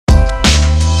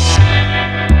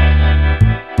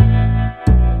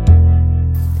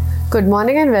Good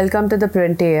morning and welcome to the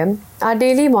Print AM, our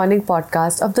daily morning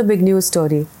podcast of the big news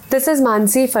story. This is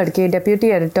Mansi Fadke,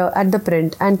 Deputy Editor at The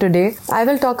Print, and today I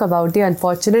will talk about the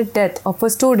unfortunate death of a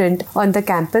student on the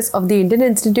campus of the Indian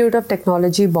Institute of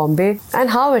Technology, Bombay, and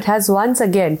how it has once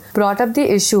again brought up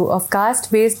the issue of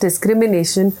caste-based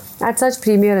discrimination at such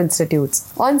premier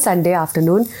institutes. On Sunday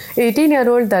afternoon,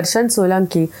 18-year-old Darshan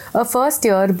Solanki, a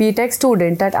first-year BTech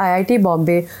student at IIT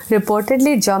Bombay,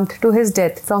 reportedly jumped to his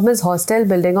death from his hostel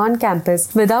building on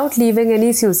campus without leaving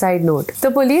any suicide note.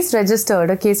 The police registered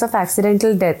a case of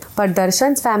accidental death, but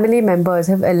Darshan's family members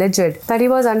have alleged that he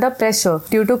was under pressure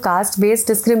due to caste-based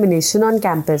discrimination on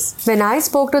campus. When I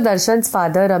spoke to Darshan's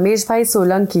father, Ramesh Bhai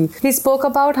Solanki, he spoke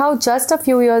about how just a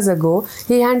few years ago,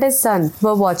 he and his son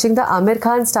were watching the Amir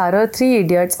Khan starrer Three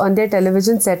Idiots on their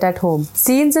television set at home.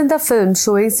 Scenes in the film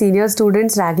showing senior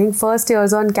students ragging first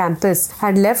years on campus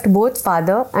had left both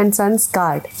father and son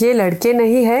scarred. "ये लड़के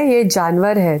नहीं है, ये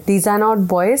जानवर है. These are not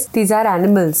boys, these are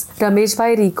animals," Ramesh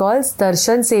Bhai recalls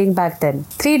Darshan saying back then.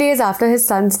 3 days after his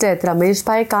son's death, Ramesh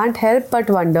Bhai can't help but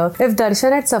wonder if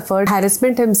Darshan had suffered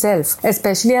harassment himself,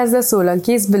 especially as the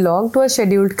Solankis belong to a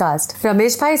scheduled caste.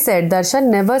 Ramesh Bhai said Darshan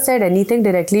never said anything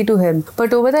directly to him,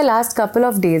 but over the last couple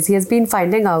of days he has been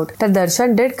finding out that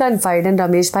Darshan did confide in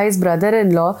Ramesh Bhai's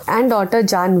brother-in-law and daughter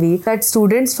Janvi that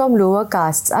students from lower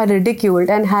castes are ridiculed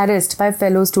and harassed by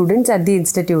fellow students at the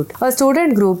institute. A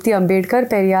student group, the Ambedkar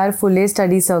Periyar Phule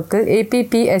Study Circle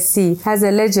 (APPSC), has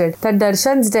alleged that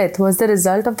Darshan's death was the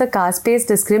result of the caste-based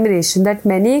discrimination that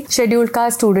many scheduled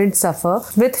caste students suffer,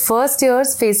 with first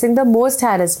years facing the most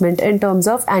harassment in terms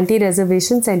of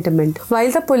anti-reservation sentiment.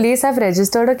 While the police have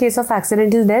registered a case of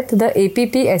accidental death, the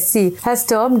APPSC has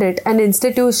termed it an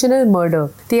institutional murder.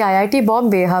 The IIT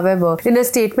Bombay, however, in a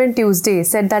statement Tuesday,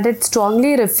 said that it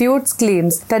strongly refutes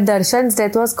claims that Darshan's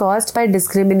death was caused by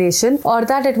discrimination or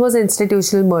that it was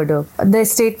institutional murder. The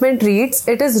statement reads,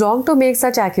 "It is wrong to make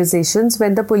such accusations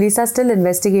when the police are still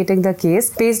investigating the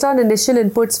case. Based on initial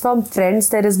inputs from friends,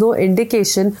 there is no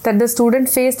indication that the student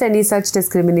faced any such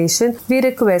discrimination. We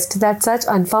request that such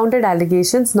unfounded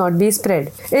allegations not be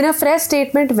spread." In a fresh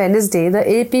statement Wednesday, the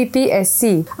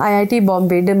APPSC IIT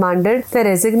Bombay demanded the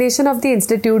resignation of the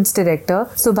institute's director,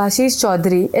 Subhashish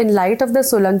Chaudhary, in light of the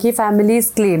Solanki family's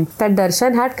claim that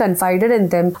Darshan had confided in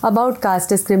them about caste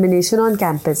discrimination on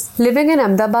campus. Living in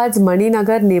Ahmedabad's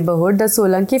Maninagar neighborhood, the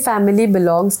Solanki family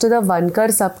belongs to the Vankar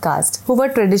subcaste, who were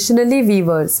traditionally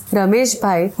weavers. Ramesh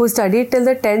Bhai, who studied till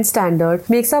the 10th standard,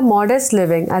 makes a modest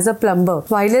living as a plumber,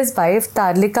 while his wife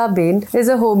Tarlika Bain is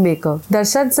a homemaker.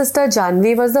 Darshan's sister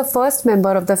Janvi was the first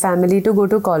member of the family to go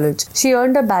to college. She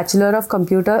earned a Bachelor of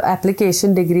Computer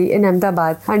Application degree in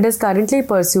Ahmedabad and is currently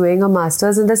pursuing a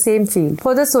master's in the same field.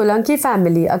 For the Solanki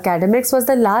family, academics was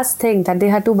the last thing that they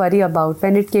had to worry about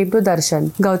when it came to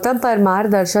Darshan. Gautam Parmar,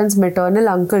 Darshan's maternal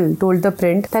uncle, told The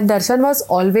Print that Darshan was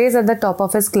always at the top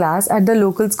of his class at the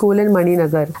local school in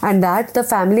Maninagar, and that the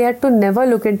family had to never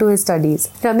look into his studies.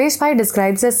 Ramesh Bhai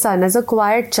describes his son as a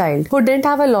quiet child who didn't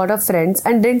have a lot of friends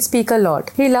and didn't speak a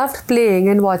lot. He loved playing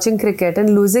and watching cricket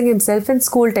and losing himself in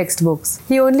school textbooks.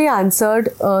 He only answered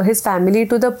his family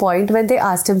to the point when they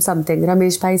asked him something,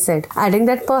 Ramesh Bhai said, adding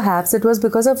that perhaps it was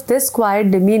because of this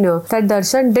quiet demeanor that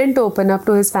Darshan didn't open up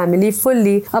to his family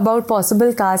fully about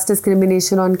possible caste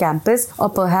discrimination on campus, or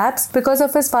perhaps because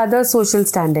of his father's social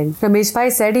standing. Ramesh Bhai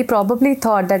said he probably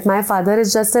thought that my father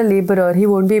is just a laborer, he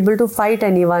won't be able to fight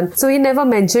anyone, so he never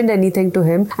mentioned anything to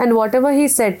him, and whatever he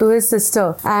said to his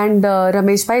sister and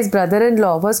Ramesh Bhai's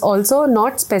brother-in-law was also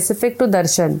not specific to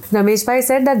Darshan. Ramesh Bhai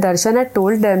said that Darshan had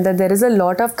told them that there is a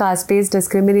lot of caste-based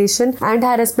discrimination and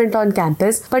harassment on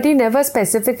campus, but he never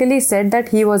specifically said that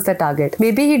he was the target.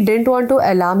 Maybe he didn't want to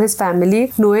alarm his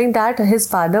family, knowing that his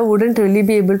father wouldn't really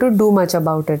be able to do much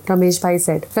about it, Ramesh Bhai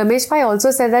said. Ramesh Bhai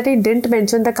also said that he didn't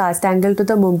mention the caste angle to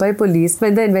the Mumbai police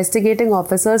when the investigating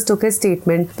officers took his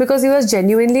statement because he was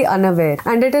genuinely unaware,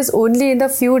 and it is only in the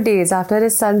few days after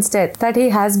his son's death that he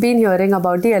has been hearing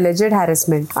about the alleged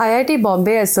harassment. IIT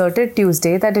Bombay asserted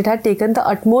Tuesday that it had taken the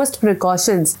utmost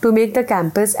precautions to make the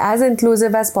campus as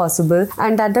inclusive as possible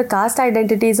and that the caste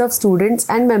identities of students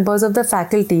and members of the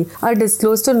faculty are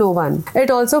disclosed to no one.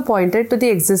 It also pointed to the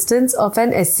existence of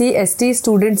an SC/ST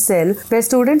student cell where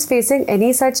students facing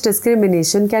any such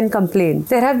discrimination can complain.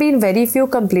 There have been very few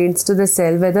complaints to the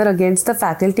cell, whether against the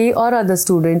faculty or other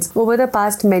students over the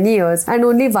past many years, and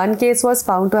only one case was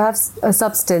found to have a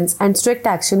substance and strict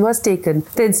action was taken,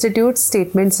 the institute's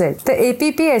statement said. The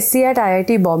APPSC at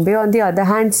IIT Bombay, on the other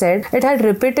hand, said it had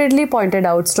repeatedly pointed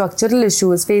out structural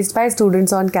issues faced by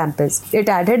students on campus. It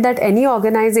added that any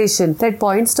organization that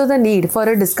points to the need for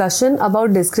a discussion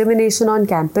about discrimination on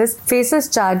campus faces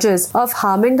charges of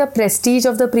harming the prestige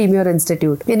of the premier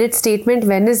institute. In its statement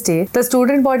Wednesday, the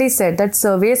student body said that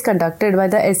surveys conducted by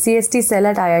the SCST cell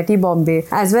at IIT Bombay,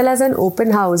 as well as an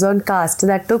open house on caste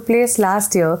that took place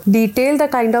last year, detailed the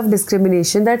kind of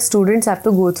discrimination that students have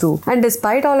to go through. And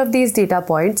despite all of these data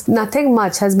points, nothing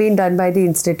much has been done by the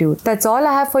institute. That's all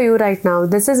I have for you right now.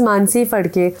 This is Mansi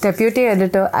Phadke, Deputy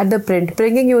Editor at The Print,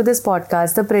 bringing you this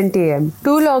podcast, The Print AM.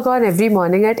 Do log on every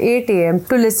morning at 8 a.m.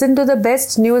 to listen to the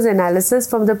best news analysis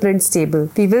from The Print stable.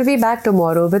 We will be back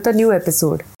tomorrow with a new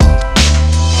episode.